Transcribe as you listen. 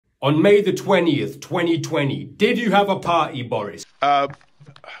On May the 20th, 2020, did you have a party, Boris?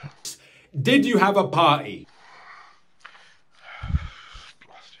 Did you have a party?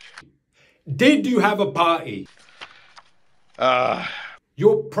 Did you have a party?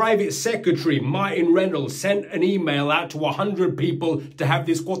 Your private secretary, Martin Reynolds, sent an email out to 100 people to have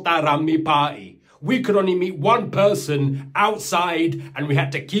this Kotarami party. We could only meet one person outside and we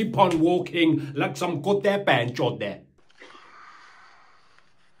had to keep on walking like some kote panchot there.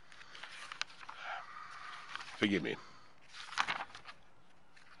 Forgive me.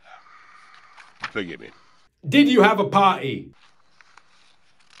 Forgive me. Did you have a party?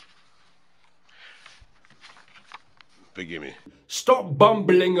 Forgive me. Stop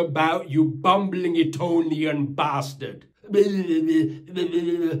bumbling about, you bumbling Etonian bastard. Are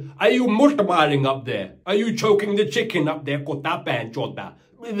you muttermaling up there? Are you choking the chicken up there?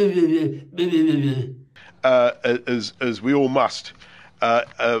 As we all must.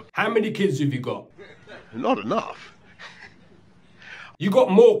 How many kids have you got? Not enough. You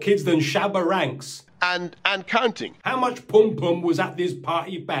got more kids than Shabba ranks. And counting. How much pum-pum was at this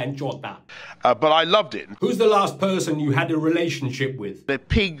party, Panchota? But I loved it. Who's the last person you had a relationship with? The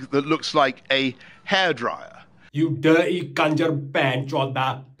pig that looks like a hairdryer. You dirty Kanjar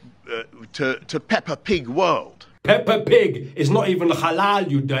Panchota. To Peppa Pig World. Peppa Pig is not even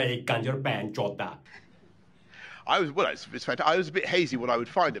halal, you dirty Kanjar Panchota. I was a bit hazy what I would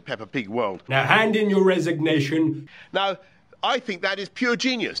find at Peppa Pig World. Now hand in your resignation. Now, I think that is pure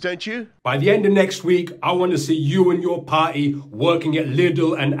genius, don't you? By the end of next week, I want to see you and your party working at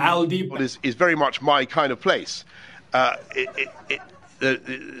Lidl and Aldi. What is very much my kind of place. It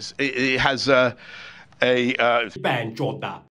has a... Panchota.